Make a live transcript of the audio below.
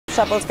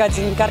Polska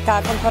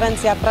dziennikarka,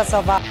 konferencja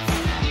prasowa.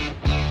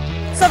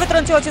 Co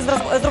wytrąciło Cię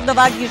z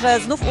równowagi, że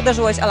znów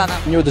uderzyłeś Alana?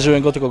 Nie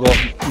uderzyłem go, tylko go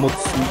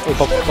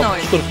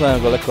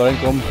szturchnąłem go lekko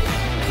ręką.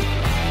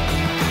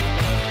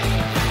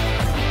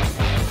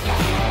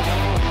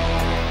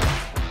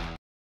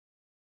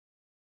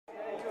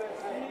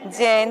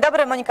 Dzień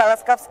dobry, Monika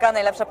Laskowska,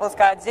 najlepsza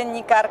polska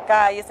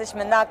dziennikarka.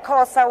 Jesteśmy na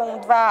Colosseum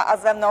II, a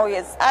ze mną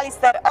jest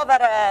ALISTAIR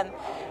OVEREEM.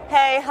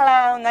 Hey,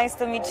 hello, nice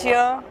to meet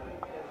you.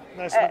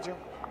 Nice to meet you.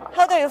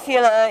 How do you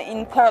feel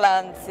in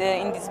Poland,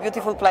 in this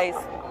beautiful place?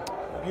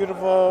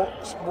 Beautiful,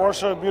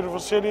 Warsaw, beautiful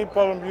city,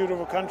 Poland,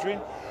 beautiful country.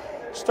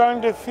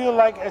 Starting to feel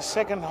like a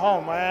second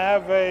home. I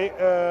have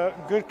a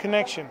good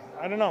connection.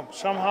 I don't know,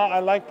 somehow I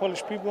like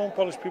Polish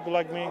people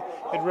like me,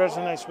 it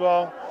resonates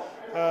well.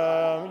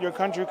 Your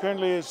country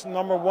currently is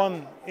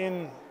 #1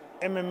 in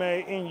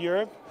MMA in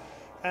Europe,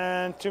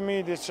 and to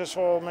me this just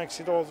all makes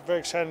it all very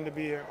exciting to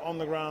be here on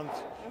the ground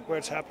where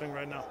it's happening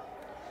right now.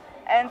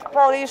 And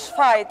Polish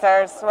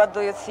fighters, what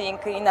do you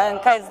think in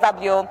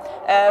KSW?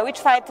 Which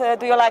fight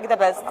do you like the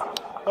best?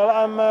 Well,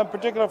 I'm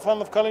particularly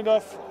fond of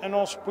Kalidov and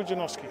also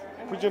Pudzianowski.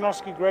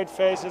 Pudzianowski, great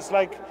face. It's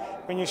like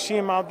when you see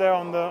him out there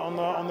on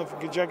the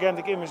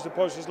gigantic image, the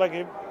poster, it's like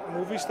a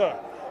movie star.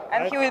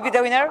 And right? he will be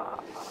the winner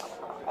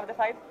of the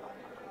fight?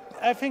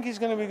 I think he's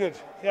going to be good.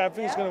 Yeah, I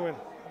think he's going to win. I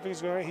think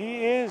he's going to.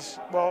 He is,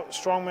 well,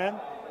 strong man,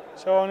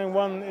 so only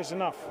one is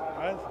enough,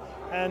 right?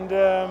 And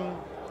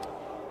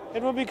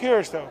it will be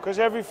curious though, because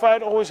every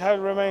fight always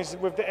remains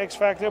with the X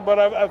factor, but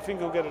I think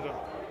he'll get it done.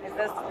 He's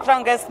the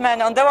strongest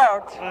man on the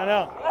world. I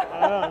know,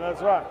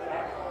 that's right.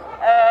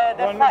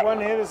 One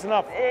hit is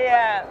enough.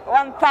 Yeah,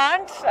 one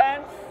punch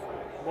and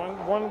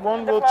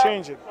one will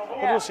change it.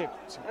 But we'll see.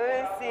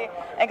 We'll see,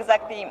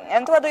 exactly.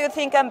 And what do you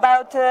think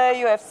about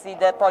UFC,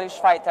 the Polish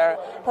fighter?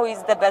 Who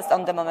is the best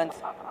on the moment?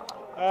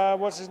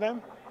 What's his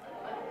name?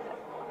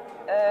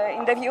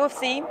 In the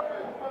UFC,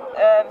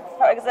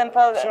 for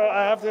example... So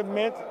I have to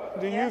admit,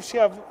 the UFC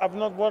I've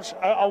not watched.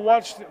 I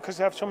watched because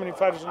I have so many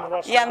fighters on the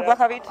roster. Jan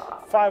Blachowicz?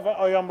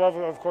 Jan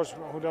Blachowicz, of course,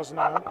 who doesn't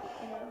know him?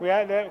 We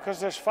had because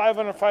there's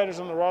 500 fighters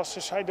on the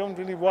roster, so I don't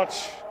really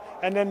watch.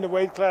 And then the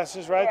weight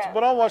classes, right? Yeah.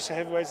 But I'll watch the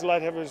heavyweights, the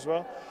light heavyweights as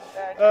well.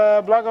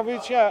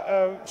 Blachowicz,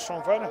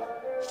 strong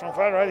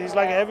fighter, right? He's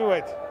like a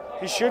heavyweight.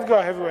 He should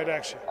go heavyweight,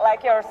 actually.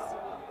 Like yours?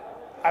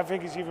 I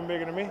think he's even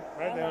bigger than me,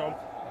 right? You know,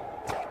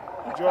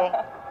 jaw.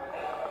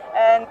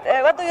 And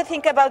what do you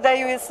think about the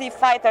UFC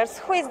fighters?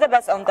 Who is the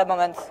best on the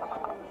moment?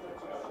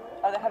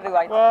 Or the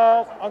heavyweight?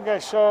 Well, okay,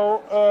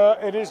 so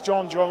it is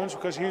John Jones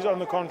because he's on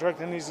the contract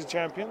and he's the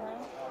champion.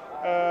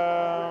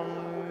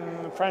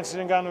 Francis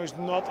Ngannou is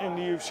not in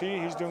the UFC.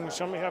 He's doing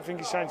something. I think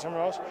he signed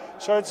somewhere else.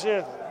 So it's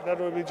that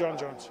will be John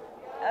Jones.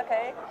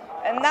 Okay.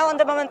 And now on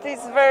the moment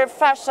it's very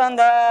fashion.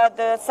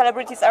 The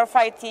celebrities are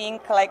fighting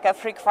like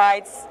freak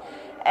fights.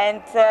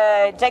 And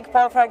Jake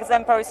Paul, for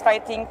example, is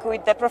fighting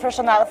with the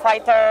professional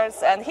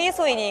fighters, and he's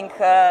winning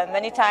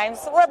many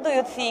times. What do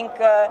you think?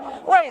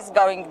 Where is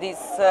going this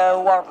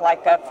world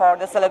like for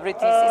the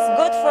celebrities? Is it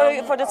good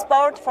for the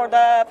sport, for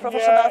the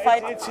professional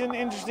fight? It's an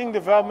interesting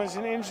development. It's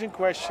an interesting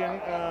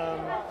question.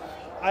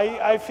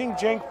 I think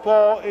Jake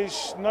Paul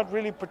is not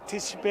really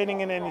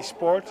participating in any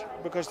sport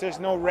because there's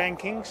no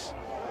rankings.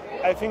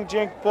 I think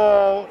Jake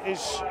Paul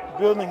is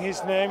building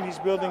his name, he's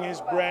building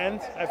his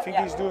brand. I think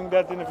he's doing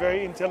that in a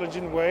very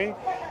intelligent way.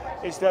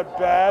 Is that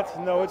bad?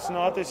 No, it's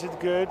not. Is it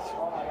good?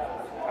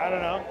 I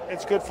don't know.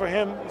 It's good for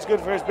him. It's good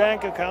for his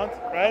bank account,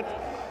 right?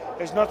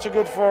 It's not so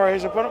good for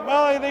his opponent.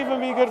 Well, it'd even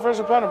be good for his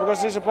opponent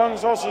because his opponent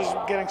is also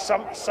getting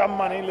some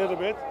money, a little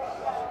bit.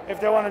 If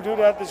they want to do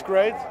that, it's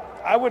great.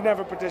 I would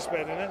never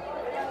participate in it.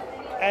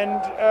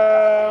 And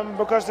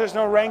because there's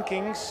no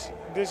rankings,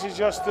 this is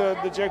just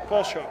the Jake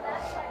Paul show.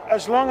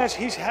 As long as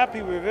he's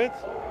happy with it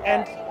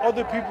and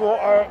other people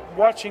are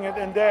watching it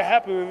and they're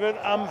happy with it,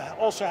 I'm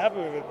also happy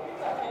with it.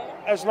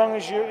 As long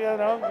as you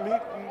know,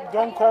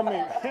 don't call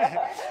me.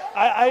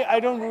 I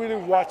don't really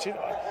watch it.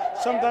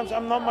 Sometimes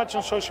I'm not much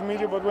on social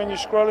media, but when you're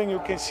scrolling, you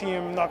can see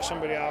him knock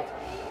somebody out.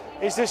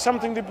 Is there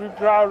something to be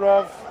proud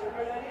of?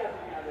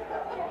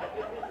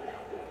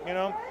 You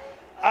know,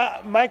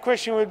 my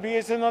question would be,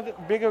 is there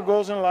not bigger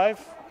goals in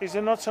life? Is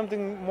there not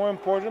something more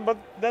important? But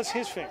that's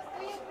his thing.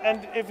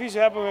 And if he's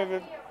happy with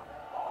it.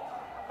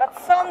 But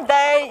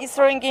someday is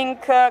ringing,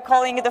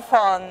 calling the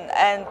phone,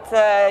 and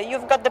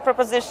you've got the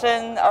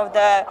proposition of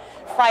the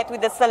fight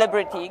with the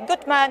celebrity.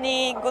 Good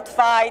money, good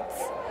fight.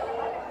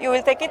 You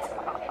will take it?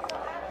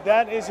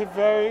 That is a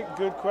very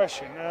good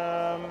question.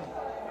 I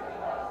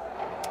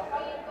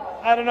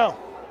don't know.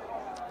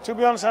 To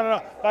be honest, I don't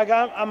know. Like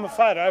I'm a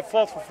fighter. I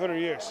fought for 30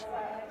 years.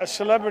 A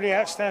celebrity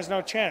stands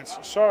no chance.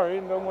 Sorry,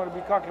 don't want to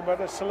be cocky, but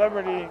a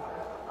celebrity,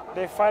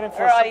 they're fighting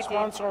for 6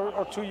 months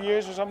or 2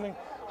 years or something.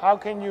 How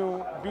can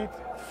you beat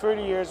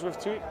 30 years with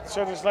 2?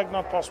 So it's like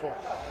not possible.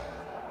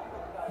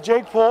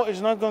 Jake Paul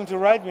is not going to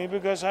ride me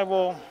because I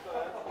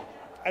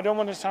don't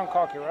want to sound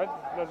cocky, right?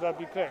 Let that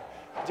be clear.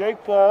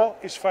 Jake Paul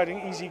is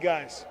fighting easy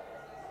guys.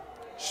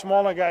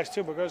 Smaller guys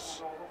too,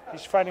 because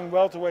he's fighting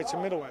welterweights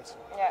and middleweights.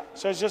 Yeah.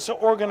 So it's just an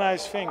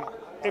organized thing.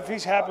 If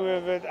he's happy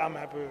with it, I'm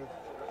happy with it.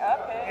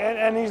 Okay.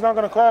 And he's not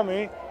going to call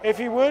me. If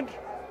he would,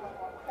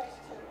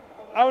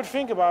 I would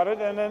think about it,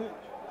 and then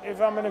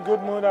if I'm in a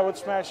good mood, I would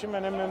smash him,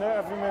 and if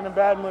I'm in a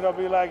bad mood, I'll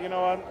be like, you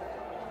know what,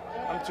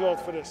 I'm too old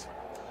for this.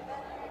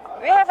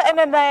 We have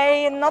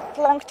MMA not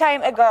long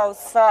time ago,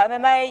 so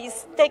MMA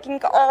is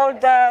taking all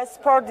the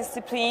sport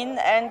discipline,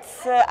 and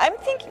I'm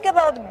thinking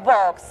about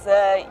box.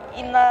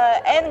 In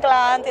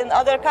England, in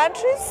other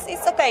countries,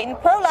 it's okay. In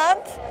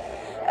Poland,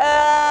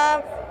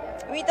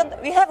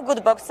 we have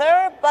good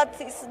boxer, but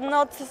it's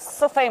not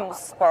so famous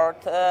sport.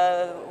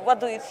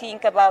 What do you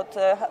think about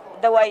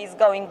the way it's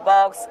going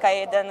box,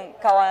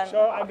 K1?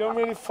 So I don't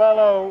really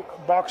follow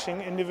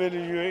boxing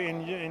individually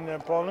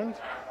in Poland.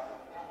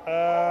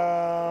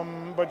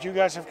 But you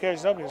guys have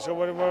KSW, so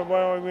why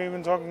are we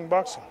even talking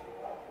boxing?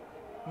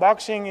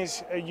 Boxing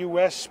is a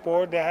US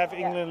sport. They have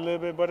England a little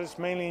bit, but it's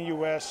mainly in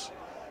US.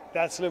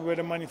 That's a little bit where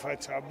the money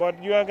fights are.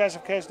 But you guys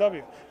have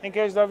KSW, and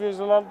KSW is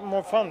a lot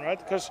more fun, right?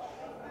 Because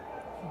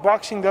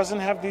boxing doesn't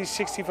have these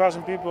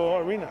 60,000 people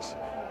arenas.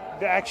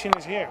 The action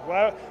is here.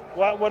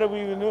 What are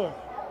we even doing?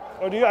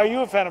 Or are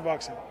you a fan of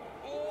boxing?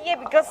 Yeah,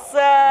 because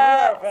you're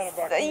a fan of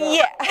boxing.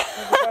 yeah.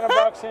 You're a fan of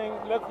boxing.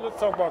 Let's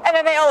talk boxing.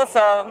 MMA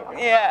also,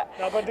 yeah.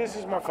 No, but this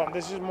is more fun.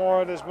 This is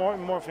more. There's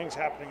more things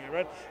happening here,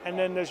 right? And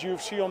then there's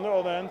UFC on the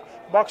other end.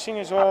 Boxing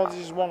is all. This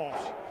is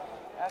one-offs.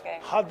 Okay.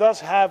 Does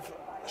have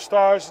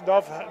stars.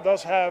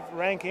 Does have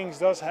rankings.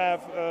 Does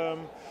have.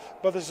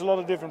 But there's a lot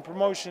of different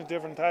promotions,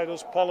 different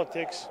titles,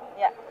 politics.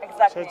 Yeah,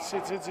 exactly. So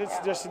it's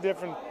just a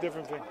different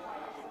thing.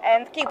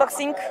 And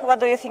kickboxing, what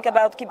do you think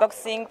about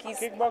kickboxing?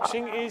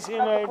 Kickboxing is in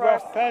a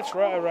rough patch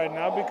right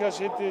now because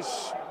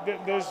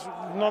there's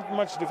not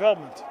much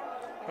development.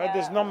 Right? Yeah.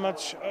 There's not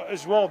much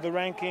as well. The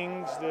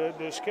rankings,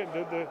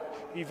 the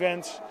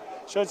events,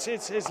 so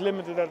it's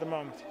limited at the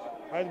moment.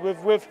 Right?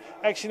 With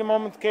actually the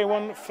moment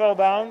K1 fell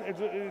down,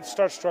 it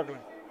starts struggling.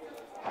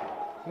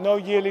 No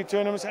yearly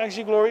tournaments.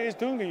 Actually, Glory is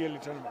doing the yearly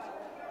tournament.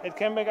 It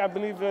came back, I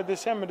believe,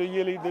 December.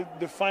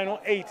 The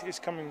final 8 is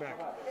coming back.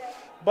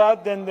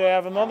 But then they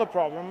have another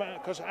problem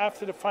because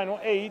after the final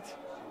 8,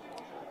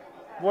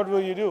 what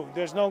will you do?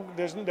 There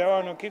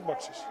are no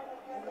kickboxers.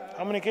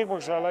 How many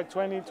kickboxers are like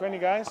 20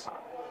 guys?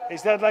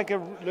 Is that like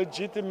a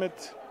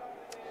legitimate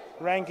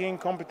ranking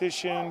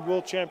competition,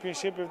 world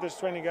championship if there's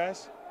 20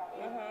 guys?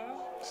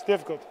 It's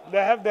difficult. They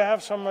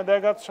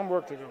got some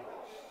work to do.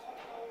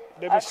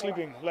 They've been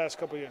sleeping the last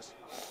couple of years.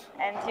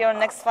 And your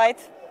next fight?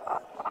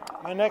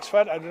 My next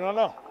fight, I do not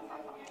know.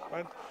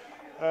 Right?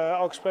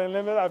 I'll explain a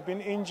little bit. I've been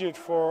injured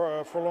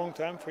for a long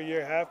time, for a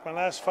year and a half. My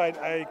last fight,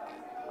 I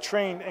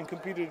trained and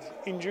competed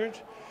injured,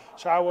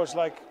 so I was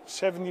like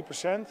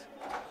 70%.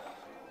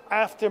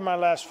 After my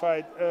last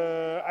fight,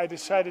 I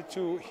decided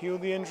to heal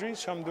the injury,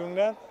 so I'm doing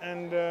that.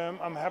 And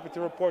I'm happy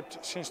to report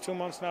since 2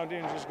 months now the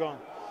injury is gone.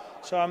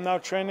 So I'm now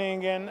training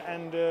again,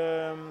 and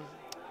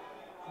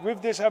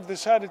with this I've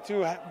decided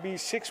to be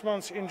 6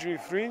 months injury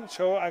free.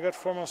 So I got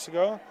 4 months to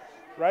go,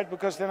 right?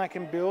 Because then I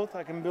can build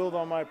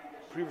on my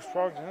previous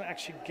progress and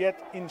actually get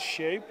in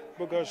shape,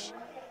 because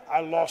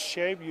I lost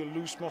shape. You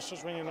lose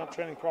muscles when you're not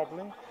training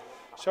properly.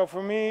 So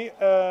for me,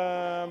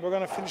 we're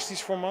gonna finish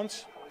these 4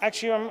 months.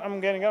 Actually,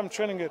 I'm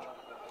training good.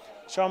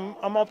 So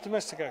I'm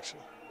optimistic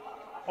actually.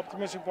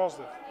 Optimistic,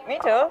 positive. Me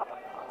too.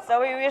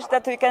 So we wish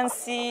that we can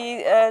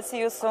see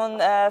you soon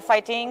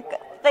fighting.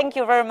 Thank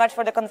you very much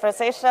for the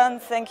conversation.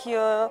 Thank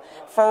you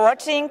for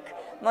watching.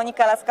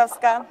 Monika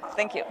Laskowska,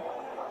 thank you.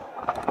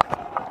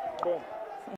 Cool.